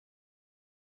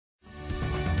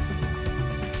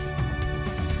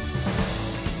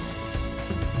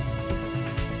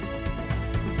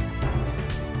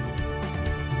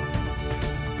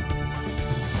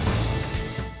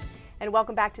And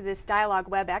welcome back to this Dialogue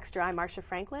Web Extra. I'm Marcia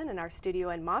Franklin in our studio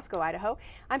in Moscow, Idaho.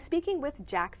 I'm speaking with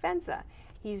Jac Venza.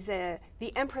 He's the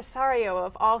impresario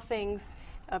of all things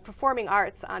performing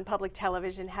arts on public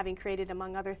television, having created,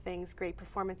 among other things, great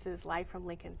performances live from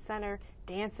Lincoln Center,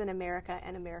 Dance in America,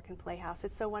 and American Playhouse.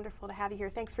 It's so wonderful to have you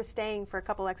here. Thanks for staying for a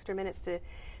couple extra minutes to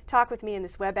talk with me in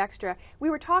this Web Extra.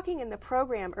 We were talking in the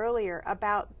program earlier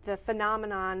about the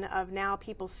phenomenon of now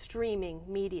people streaming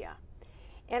media.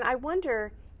 And I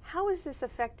wonder, how is this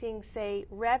affecting, say,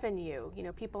 revenue? You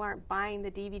know, people aren't buying the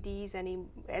DVDs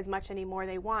as much anymore.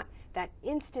 They want that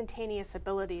instantaneous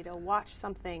ability to watch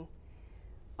something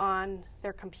on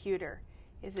their computer.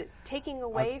 Is it taking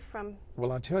away from?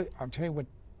 Well, I'll tell you what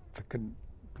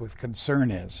the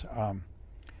concern is.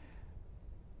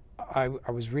 I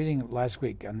was reading last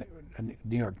week on the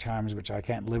New York Times, which I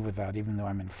can't live without, even though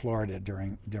I'm in Florida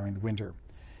during the winter,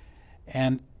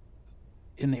 and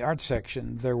in the art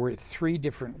section, there were three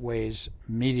different ways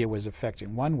media was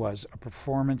affecting. One was a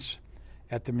performance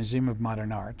at the Museum of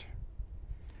Modern Art,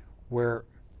 where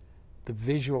the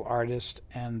visual artist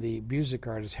and the music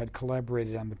artist had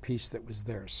collaborated on the piece that was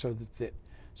there, so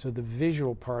the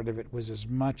visual part of it was as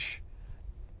much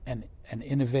an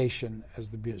innovation as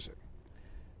the music.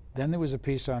 Then there was a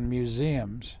piece on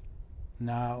museums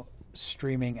now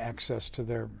streaming access to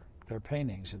their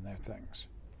paintings and their things.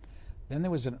 Then there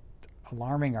was an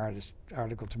alarming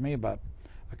article to me about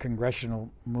a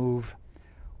congressional move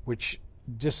which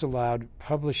disallowed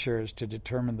publishers to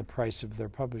determine the price of their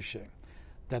publishing,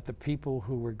 that the people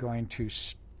who were going to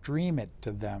stream it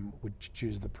to them would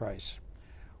choose the price,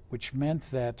 which meant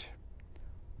that,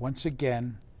 once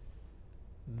again,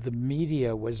 the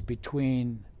media was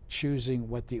between choosing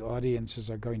what the audiences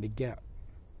are going to get.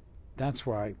 That's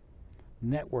why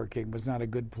networking was not a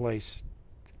good place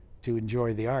to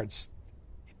enjoy the arts.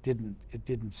 It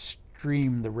didn't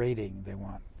stream the rating they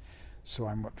want. So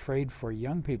I'm afraid for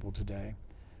young people today,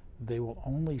 they will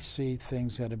only see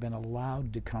things that have been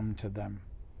allowed to come to them,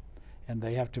 and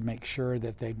they have to make sure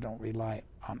that they don't rely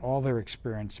on all their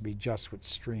experience to be just what's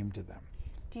streamed to them.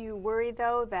 Do you worry,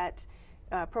 though, that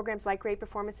programs like Great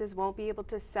Performances won't be able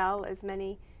to sell as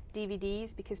many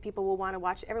DVDs because people will want to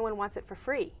watch? Everyone wants it for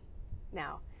free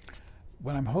now.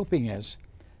 What I'm hoping is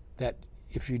that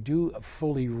if you do a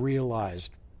fully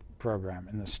realized program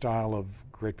in the style of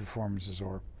Great Performances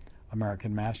or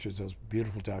American Masters, those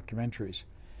beautiful documentaries,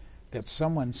 that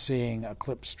someone seeing a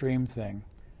clip stream thing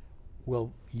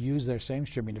will use their same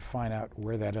streaming to find out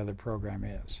where that other program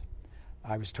is.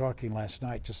 I was talking last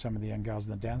night to some of the young girls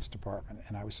in the dance department,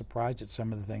 and I was surprised at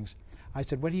some of the things. I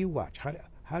said, what do you watch?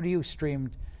 How do you stream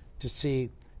to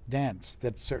see dance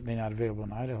that's certainly not available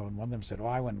in Idaho? And one of them said, oh,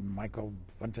 I went with Michael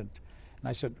Bunton. And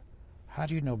I said, how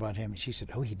do you know about him? And she said,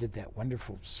 oh, he did that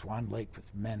wonderful Swan Lake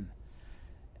with men.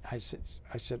 I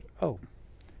said, oh,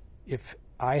 if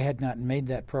I had not made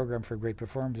that program for Great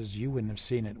Performances, you wouldn't have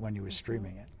seen it when you were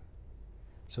streaming it.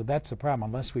 So that's the problem.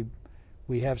 Unless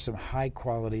we have some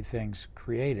high-quality things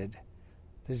created,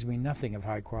 there's going to be nothing of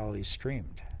high quality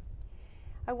streamed.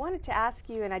 I wanted to ask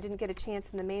you, and I didn't get a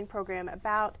chance in the main program,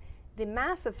 about the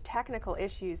massive technical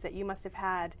issues that you must have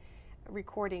had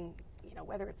recording, you know,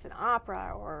 whether it's an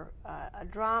opera or a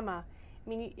drama. I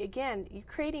mean, again, you're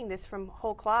creating this from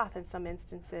whole cloth in some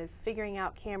instances, figuring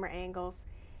out camera angles.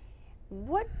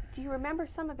 What do you remember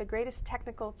some of the greatest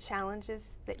technical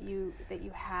challenges that you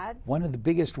had? One of the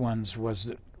biggest ones was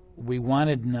that we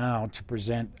wanted now to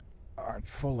present art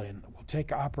fully. We'll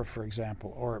take opera, for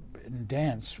example, or in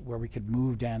dance, where we could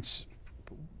move dance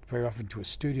very often to a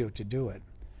studio to do it.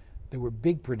 There were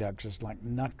big productions like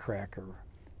Nutcracker,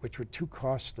 which were too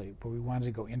costly, but we wanted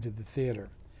to go into the theater.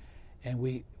 And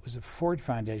it was a Ford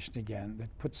Foundation again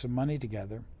that put some money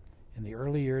together in the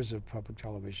early years of public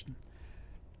television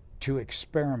to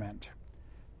experiment.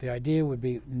 The idea would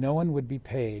be no one would be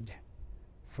paid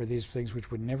for these things, which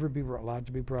would never be allowed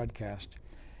to be broadcast,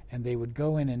 and they would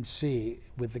go in and see,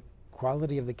 with the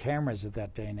quality of the cameras at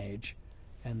that day and age,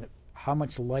 and how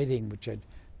much lighting,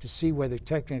 to see whether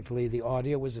technically the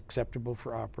audio was acceptable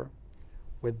for opera,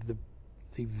 whether the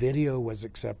video was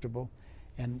acceptable.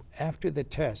 And after the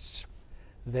tests,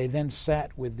 they then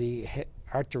sat with the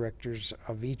art directors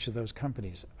of each of those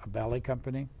companies, a ballet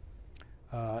company,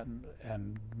 and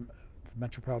the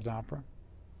Metropolitan Opera,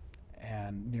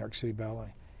 and New York City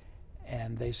Ballet.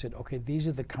 And they said, okay, these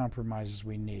are the compromises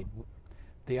we need.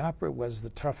 The opera was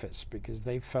the toughest because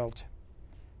they felt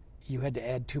you had to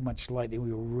add too much light and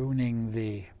we were ruining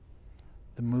the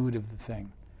mood of the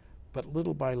thing. But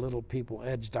little by little, people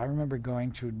edged. I remember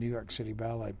going to New York City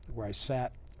Ballet, where I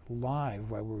sat live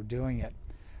while we were doing it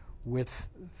with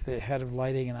the head of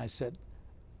lighting, and I said,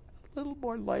 a little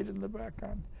more light in the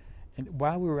background. And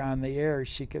while we were on the air,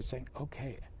 she kept saying,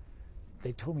 okay,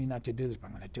 they told me not to do this, but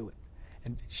I'm going to do it.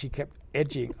 And she kept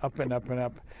edging up and up and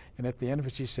up. And at the end of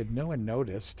it, she said, no one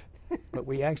noticed, but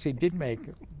we actually did make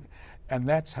it. And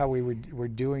that's how we were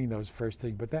doing those first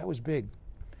things. But that was big,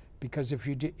 because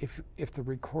if the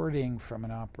recording from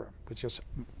an opera, which is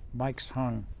mics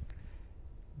hung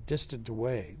distant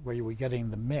away, where you were getting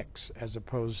the mix, as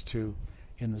opposed to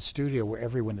in the studio where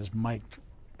everyone is mic'd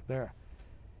there,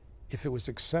 if it was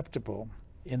acceptable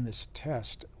in this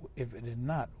test, if it had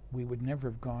not, we would never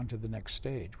have gone to the next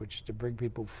stage, which is to bring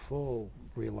people full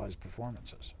realized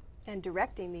performances. And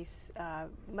directing these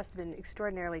must have been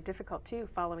extraordinarily difficult too,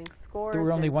 following scores. There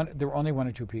were only one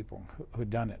or two people who'd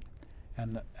done it,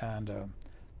 and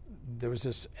there was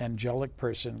this angelic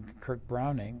person, Kirk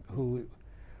Browning, who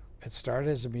had started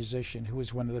as a musician, who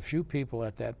was one of the few people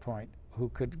at that point who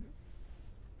could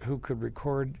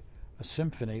record a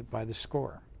symphony by the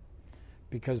score,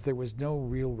 because there was no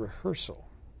real rehearsal,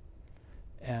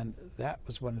 and that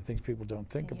was one of the things people don't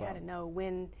think about. You had to know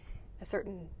when a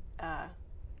certain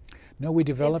No, we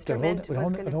developed a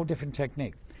whole different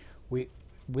technique.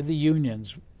 With the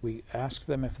unions, we asked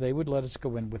them if they would let us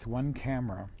go in with one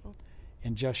camera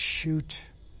and just shoot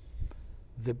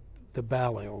the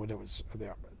ballet or whatever it was.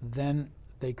 Then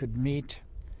they could meet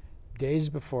days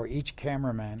before, each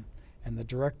cameraman, and the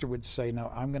director would say,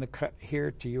 "No, I'm going to cut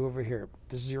here to you over here.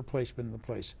 This is your placement in the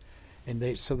place."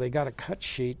 And so they got a cut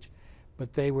sheet,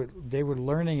 but they were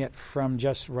learning it from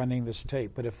just running this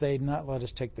tape. But if they had not let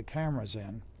us take the cameras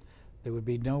in, there would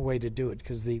be no way to do it,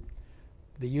 because the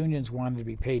unions wanted to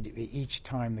be paid each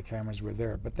time the cameras were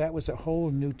there. But that was a whole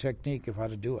new technique of how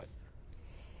to do it.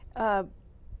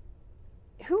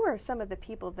 Who are some of the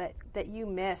people that you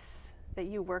miss, that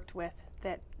you worked with,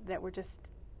 that were just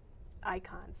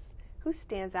icons? Who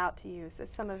stands out to you as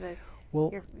some of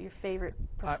your favorite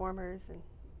performers? And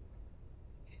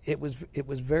it was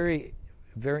very,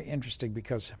 very interesting,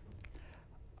 because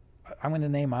I'm going to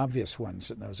name obvious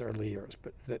ones in those early years,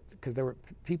 but because there were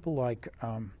people like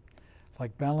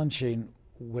Balanchine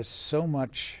was so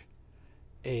much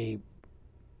an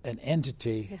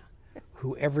entity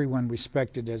who everyone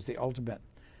respected as the ultimate.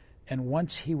 And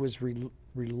once he was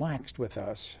relaxed with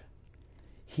us,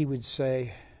 he would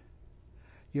say,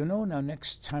 now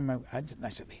next time I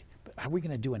said, are we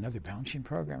going to do another Balanchine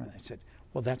program? And I said,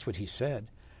 well, that's what he said.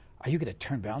 Are you going to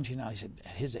turn Balanchine on? He said,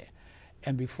 at his age.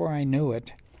 And before I knew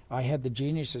it, I had the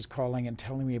geniuses calling and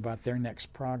telling me about their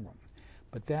next program.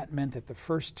 But that meant that the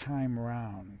first time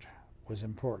around was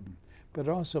important. But it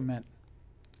also meant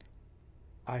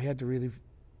I had to really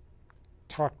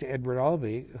talk to Edward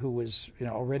Albee, who was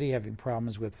already having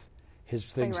problems with his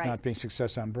things not being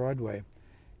success on Broadway,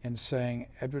 and saying,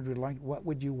 Edward, what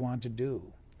would you want to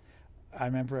do? I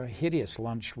remember a hideous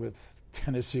lunch with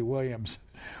Tennessee Williams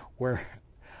where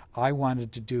I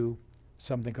wanted to do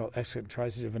something called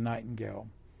Eccentricities of a Nightingale.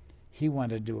 He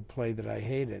wanted to do a play that I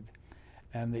hated.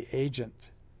 And the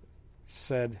agent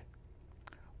said,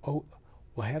 oh,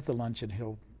 we'll have the lunch and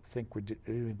he'll think we're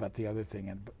doing about the other thing.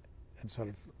 And sort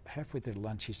of halfway through the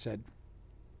lunch, he said,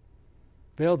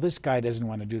 Bill, this guy doesn't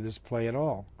want to do this play at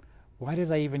all. Why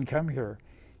did I even come here?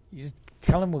 You just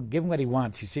tell him, we'll give him what he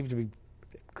wants. He seems to be...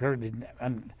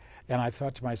 And I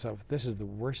thought to myself, this is the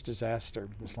worst disaster,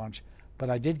 this lunch. But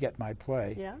I did get my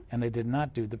play, and I did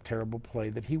not do the terrible play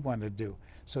that he wanted to do.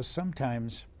 So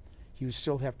sometimes you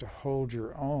still have to hold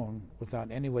your own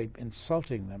without any way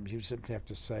insulting them. You simply have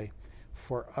to say,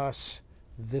 for us,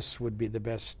 this would be the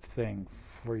best thing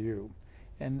for you.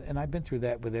 And I've been through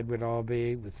that with Edward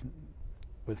Albee,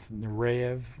 with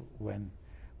Nureyev, when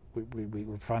we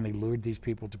finally lured these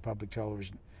people to public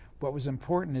television. What was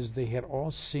important is they had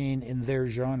all seen in their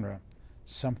genre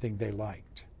something they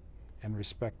liked and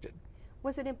respected.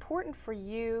 Was it important for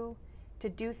you to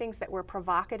do things that were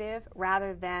provocative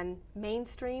rather than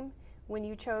mainstream when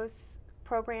you chose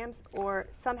programs, or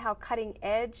somehow cutting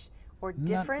edge or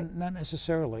different? Not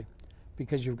necessarily,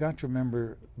 because you've got to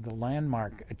remember the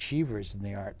landmark achievers in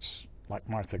the arts, like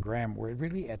Martha Graham, were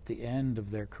really at the end of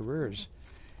their careers,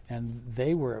 and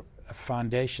they were a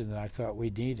foundation that I thought we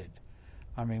needed.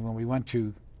 I mean, when we went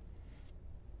to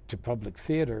public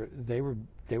theater, they were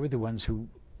the ones who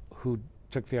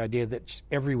took the idea that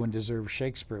everyone deserved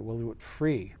Shakespeare. We'll do it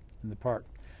free in the park.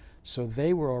 So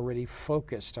they were already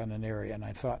focused on an area, and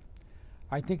I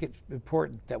think it's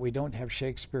important that we don't have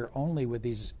Shakespeare only with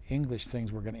these English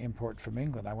things we're going to import from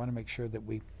England. I want to make sure that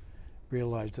we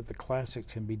realize that the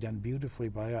classics can be done beautifully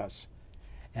by us.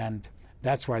 And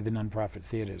that's why the nonprofit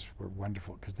theaters were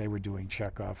wonderful, because they were doing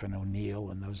Chekhov and O'Neill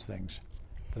and those things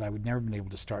that I would never been able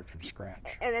to start from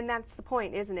scratch. And that's the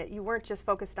point, isn't it? You weren't just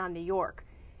focused on New York.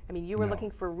 I mean, you were No.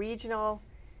 looking for regional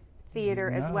theater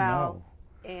as No, well.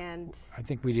 no. And I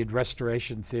think we did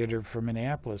restoration theater for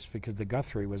Minneapolis because the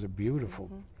Guthrie was a beautiful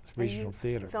regional and you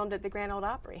theater. filmed at the Grand Ole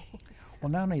Opry. Well,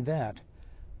 not only that,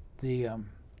 the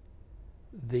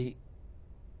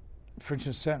for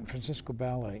instance, San Francisco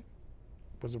Ballet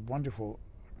was a wonderful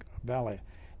ballet,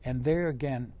 and there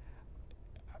again,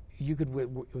 you could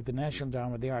with the National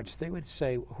Endowment of the Arts, they would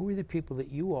say, "Who are the people that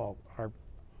you all are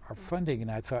funding?" And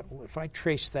I thought, well, if I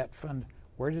traced that fund,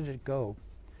 where did it go?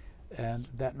 And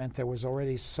that meant there was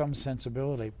already some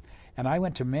sensibility. And I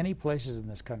went to many places in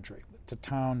this country, to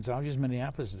towns, I'll use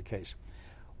Minneapolis as the case,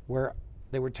 where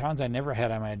there were towns I never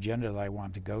had on my agenda that I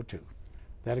wanted to go to.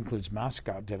 That includes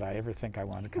Moscow. Did I ever think I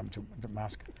wanted to come to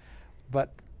Moscow?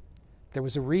 But there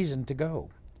was a reason to go.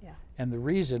 Yeah. And the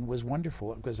reason was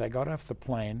wonderful because I got off the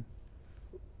plane.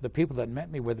 The people that met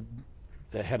me were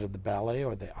the head of the ballet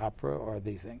or the opera or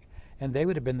the thing, and they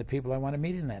would have been the people I want to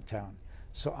meet in that town.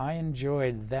 So I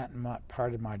enjoyed that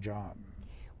part of my job.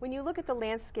 When you look at the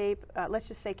landscape, let's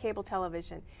just say cable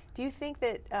television, do you think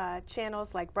that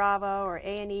channels like Bravo or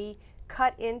A&E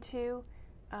cut into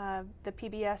the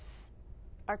PBS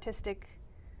artistic,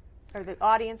 or the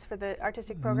audience for the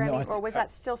artistic programming, No, or was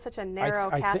that still such a narrow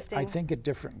casting? I think it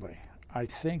differently. I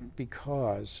think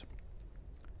because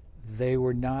they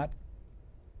were not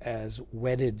as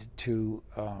wedded to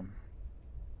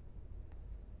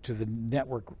the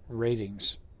network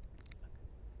ratings.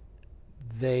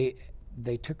 They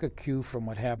took a cue from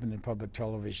what happened in public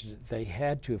television. They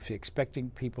had to, if you're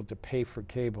expecting people to pay for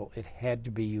cable, it had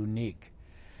to be unique.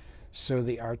 So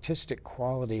the artistic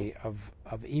quality of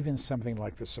even something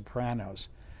like The Sopranos,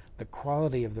 the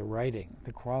quality of the writing,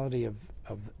 the quality of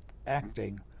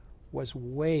acting was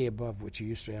way above what you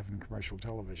used to have in commercial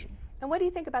television. And what do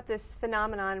you think about this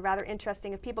phenomenon, rather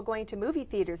interesting, of people going to movie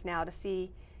theaters now to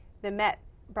see the Met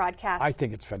broadcast? I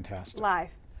think it's fantastic. Live.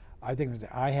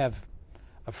 I have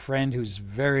a friend who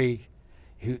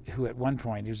at one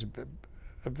point, he was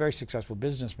a very successful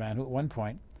businessman who at one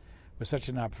point was such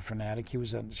an opera fanatic. He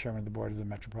was the chairman of the board of the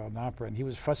Metropolitan Opera, and he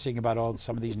was fussing about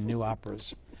some of these new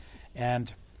operas.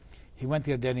 And he went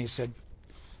the other day and he said,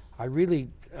 I really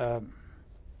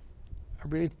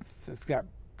thought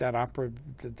that opera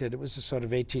that it was a sort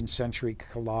of 18th century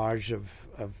collage of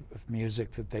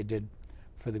music that they did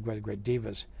for the great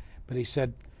divas. But he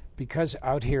said, because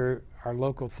out here our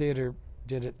local theater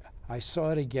did it, I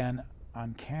saw it again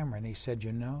on camera. And he said,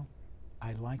 you know,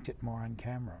 I liked it more on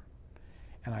camera.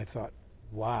 And I thought,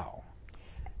 wow,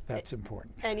 that's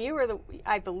important. And you were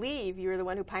I believe you were the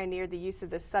one who pioneered the use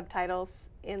of the subtitles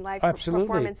in live Absolutely.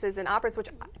 performances and operas, which,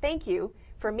 thank you,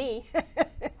 for me.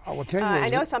 I will tell you. I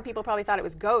know some people probably thought it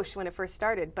was gauche when it first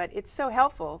started, but it's so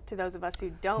helpful to those of us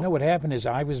who don't. No, what happened is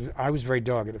I was very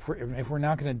dogged. If we're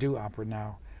not going to do opera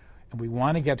now, and we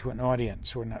want to get to an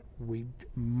audience, we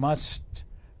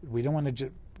don't want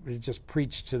to just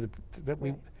preach to that we.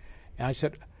 And I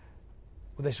said,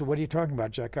 well, they said, what are you talking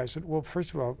about, Jack? I said, well,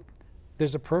 first of all,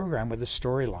 there's a program with a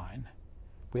storyline.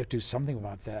 We have to do something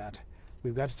about that.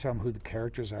 We've got to tell them who the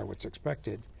characters are, what's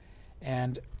expected.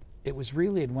 And it was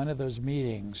really in one of those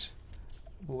meetings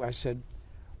where I said,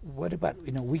 what about,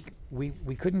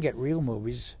 we couldn't get real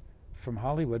movies from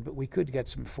Hollywood, but we could get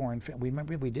some foreign films. We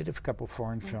remember we did a couple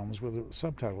foreign films with a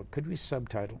subtitle. Could we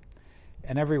subtitle?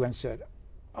 And everyone said,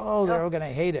 oh, they're all going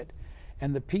to hate it.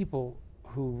 And the people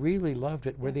who really loved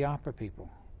it were the opera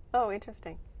people. Oh,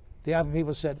 interesting. The opera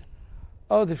people said,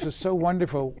 oh, this was so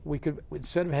wonderful. We could,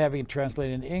 instead of having it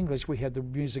translated in English, we had the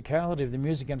musicality of the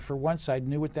music, and for once I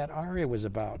knew what that aria was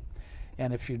about.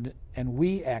 And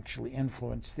we actually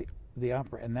influenced the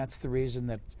opera, and that's the reason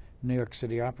that New York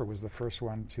City Opera was the first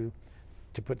one to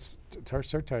put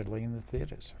subtitling in the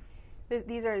theaters.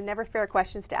 These are never fair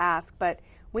questions to ask, but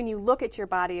when you look at your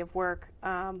body of work,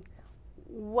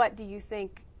 what do you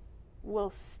think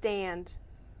will stand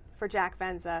for Jac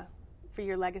Venza, for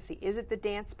your legacy? Is it the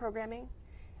dance programming,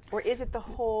 or is it the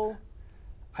whole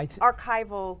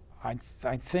archival? I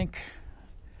think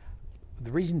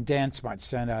the reason dance might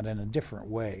stand out in a different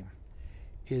way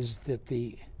is that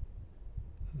the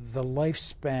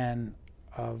lifespan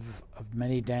of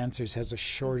many dancers has a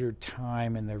shorter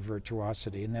time in their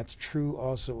virtuosity, and that's true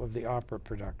also of the opera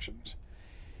productions.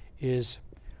 Is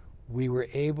we were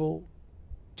able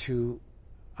to,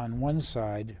 on one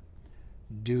side,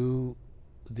 do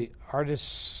the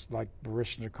artists like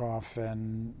Baryshnikov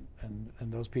and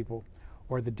those people,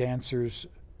 or the dancers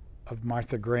of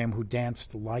Martha Graham, who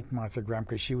danced like Martha Graham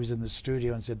because she was in the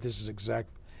studio and said, this is exact.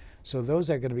 So those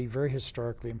are going to be very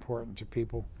historically important to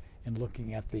people in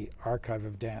looking at the archive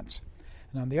of dance.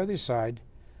 And on the other side,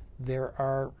 there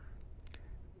are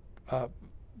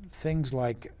things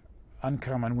like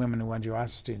Uncommon Women, Wendy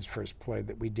Ostenstein's first play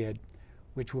that we did,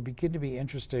 which will begin to be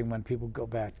interesting when people go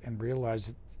back and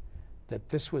realize that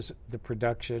this was the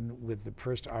production with the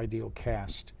first ideal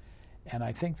cast. And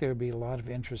I think there would be a lot of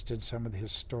interest in some of the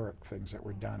historic things that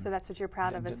were done. So that's what you're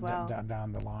proud of as well.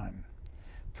 Down the line.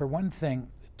 For one thing,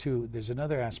 too, there's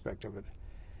another aspect of it.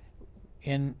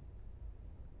 In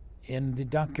the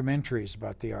documentaries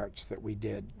about the arts that we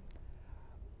did,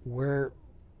 where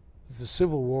the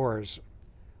Civil Wars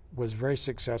was very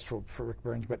successful for Rick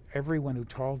Burns, but everyone who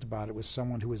talked about it was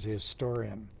someone who was a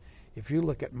historian. If you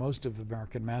look at most of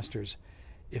American Masters,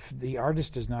 if the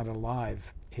artist is not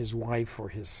alive, his wife or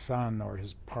his son or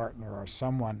his partner or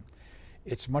someone,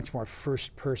 it's much more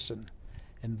first person.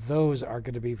 And those are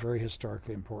going to be very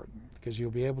historically important, because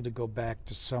you'll be able to go back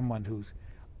to someone who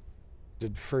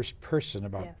did first person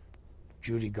about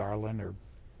Judy Garland or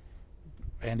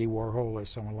Andy Warhol or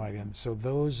someone like that. And so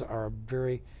those are a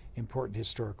very important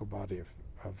historical body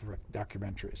of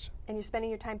documentaries. And you're spending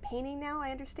your time painting now,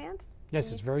 I understand?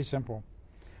 Yes, it's very simple.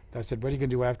 I said, what are you going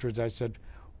to do afterwards? I said,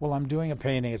 well, I'm doing a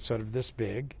painting. It's sort of this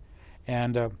big,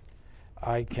 and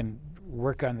I can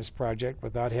work on this project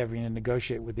without having to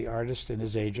negotiate with the artist and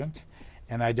his agent,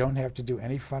 and I don't have to do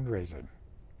any fundraising.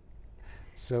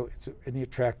 So it's an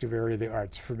attractive area of the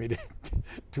arts for me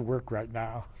to work right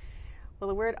now. Well,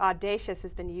 the word audacious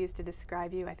has been used to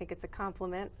describe you. I think it's a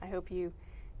compliment. I hope you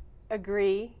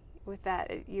agree with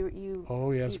that.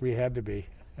 Oh, yes, we had to be.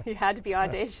 You had to be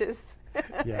audacious.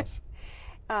 Yes.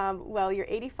 Well, you're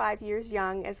 85 years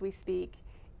young as we speak,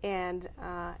 and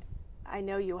I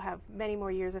know you'll have many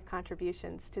more years of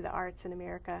contributions to the arts in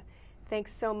America.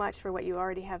 Thanks so much for what you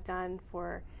already have done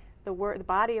for the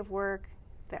body of work,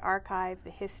 the archive,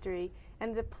 the history,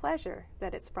 and the pleasure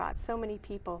that it's brought so many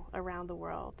people around the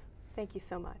world. Thank you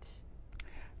so much.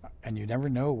 And you never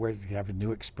know where you have a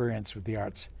new experience with the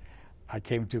arts. I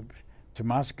came to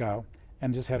Moscow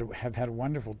and just have had a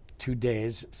wonderful 2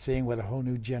 days seeing what a whole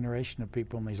new generation of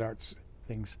people in these arts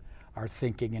things are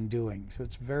thinking and doing. So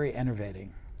it's very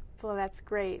innovating. Well, that's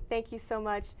great. Thank you so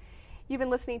much. You've been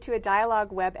listening to a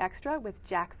Dialogue Web Extra with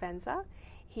Jac Venza.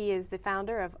 He is the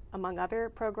founder of, among other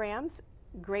programs,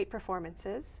 Great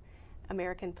Performances,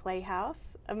 American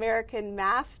Playhouse, American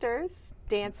Masters,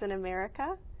 Dance in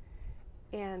America,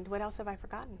 and what else have I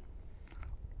forgotten?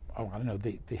 Oh, I don't know,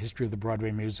 the history of the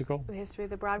Broadway musical. The history of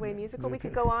the Broadway musical. We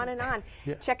could go on and on.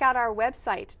 Yeah. Check out our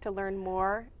website to learn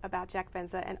more about Jac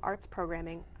Venza and arts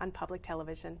programming on public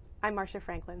television. I'm Marcia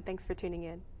Franklin. Thanks for tuning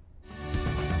in.